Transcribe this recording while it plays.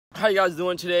How you guys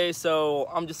doing today? So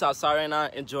I'm just outside right now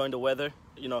enjoying the weather.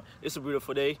 You know, it's a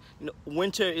beautiful day. You know,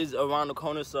 winter is around the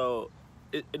corner, so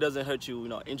it doesn't hurt you, you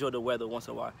know, enjoy the weather once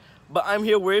in a while. But I'm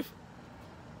here with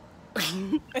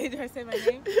Did I say my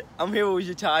name? I'm here with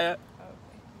Jataya.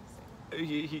 Oh,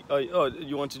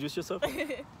 You want to introduce yourself?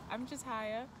 okay. I'm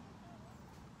Jataya.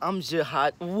 I'm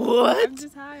Jahad. What? I'm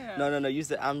Jataya. No. You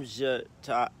said I'm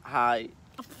Jataya.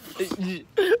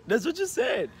 That's what you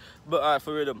said. But all right,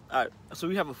 for real. All right. So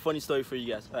we have a funny story for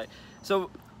you guys. All right.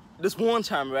 So this one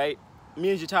time, right?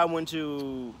 Me and Jataya went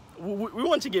to we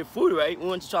went to get food, right? We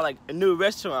went to try like a new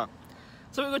restaurant.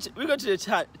 So we go to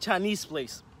the Chinese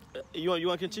place. You want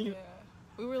to continue? Yeah.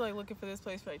 We were like looking for this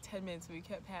place for like 10 minutes and we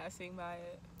kept passing by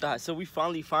it. All right. So we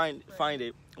finally find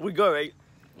it. We go, right?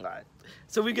 All right.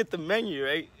 So we get the menu,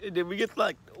 right? And then we get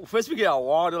like first we get our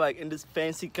water like in this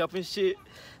fancy cup and shit.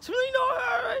 So you know,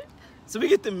 all right. So we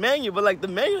get the menu, but like the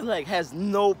menu like has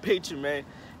no picture, man.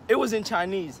 It was in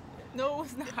Chinese. No, it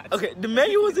was not. Okay, the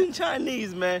menu was in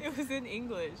Chinese, man. It was in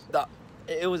English.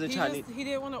 It was in Chinese. He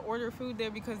didn't want to order food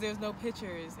there because there's no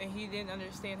pictures and he didn't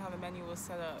understand how the menu was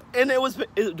set up. And it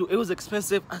was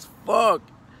expensive as fuck.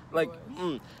 Like,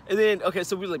 and then okay,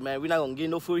 so we like, man, we're not gonna get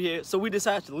no food here. So we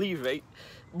decided to leave, right?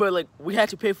 But like, we had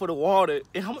to pay for the water.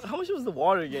 And how much was the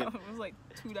water again? It was like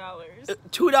 $2.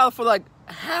 $2 for like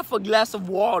half a glass of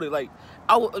water. Like,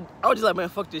 I was just like, man,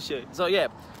 fuck this shit. So yeah,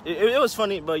 it was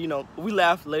funny, but you know, we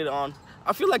laughed later on.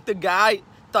 I feel like the guy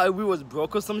thought we was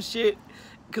broke or some shit.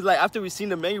 Cause like after we seen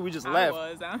the menu, we just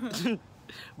laughed.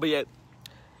 But yeah.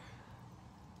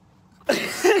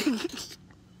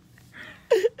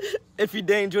 If you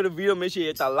did enjoy the video, make sure you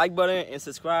hit that like button and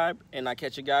subscribe. And I'll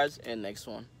catch you guys in the next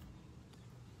one.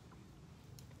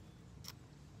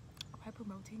 Am I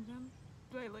promoting them?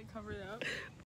 Do I like cover it up?